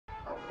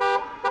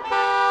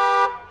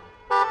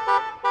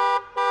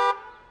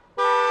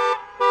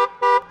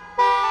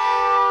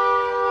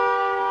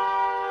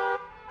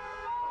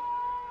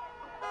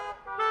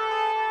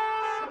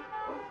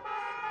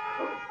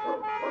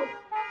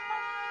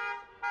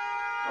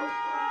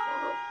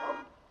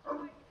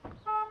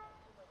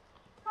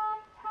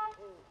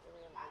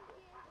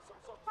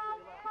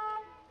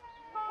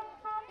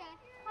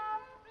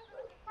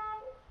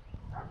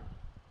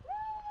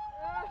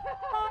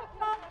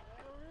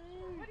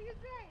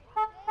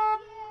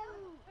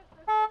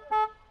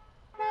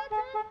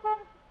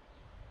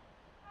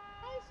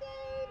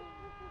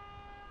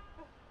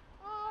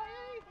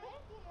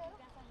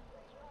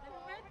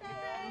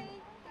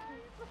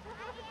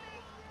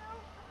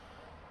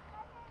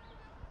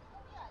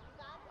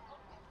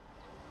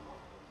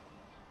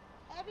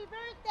Happy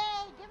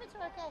birthday! Give it to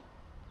her, okay?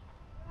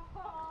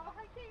 Oh,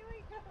 hi Kaylee.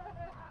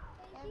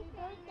 Happy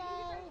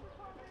birthday!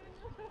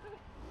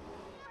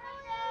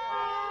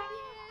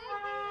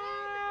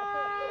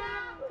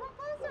 Come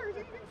closer, you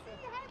can see.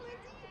 Hi,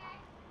 Lindsay.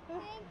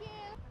 Thank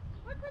you.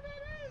 Look who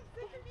that is.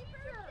 It's a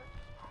teacher.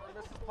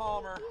 Mrs.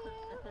 Palmer. Have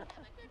a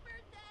good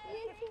birthday.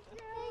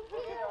 Thank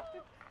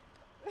you.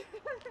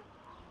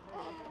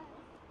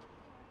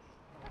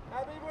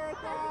 Happy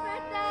birthday! Happy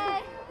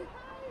birthday.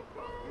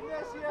 We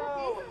miss you!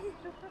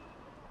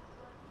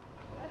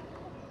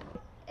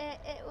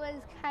 It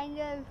was kind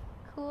of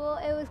cool.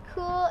 It was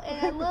cool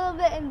and a little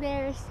bit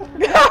embarrassing.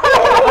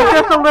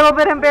 Just a little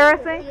bit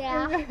embarrassing?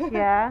 Yeah.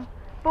 Yeah.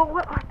 But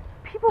what,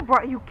 people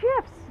brought you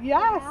gifts.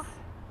 Yes.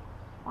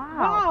 Wow.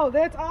 Wow,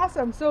 that's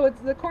awesome. So it's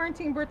the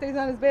quarantine birthday's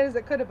not as bad as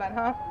it could have been,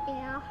 huh?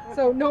 Yeah.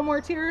 So no more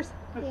tears?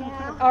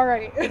 Yeah. All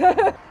right.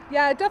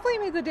 Yeah, it definitely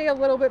made the day a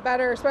little bit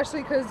better,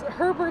 especially because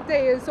her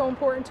birthday is so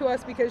important to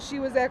us because she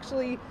was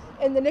actually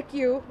in the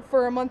NICU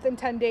for a month and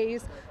 10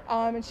 days,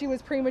 and she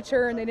was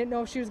premature and they didn't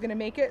know if she was going to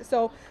make it.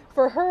 So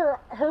for her,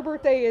 her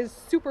birthday is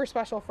super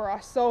special for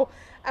us. So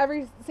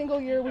every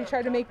single year we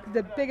try to make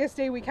the biggest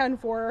day we can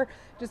for her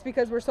just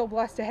because we're so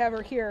blessed to have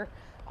her here.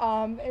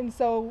 And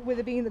so with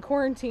it being the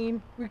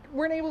quarantine, we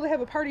weren't able to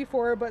have a party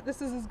for her, but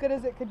this is as good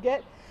as it could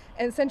get.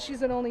 And since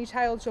she's an only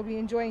child, she'll be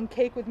enjoying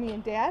cake with me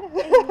and Dad.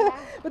 Yeah.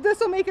 But this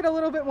will make it a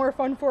little bit more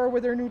fun for her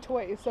with her new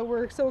toys. So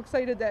we're so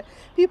excited that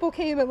people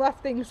came and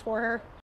left things for her.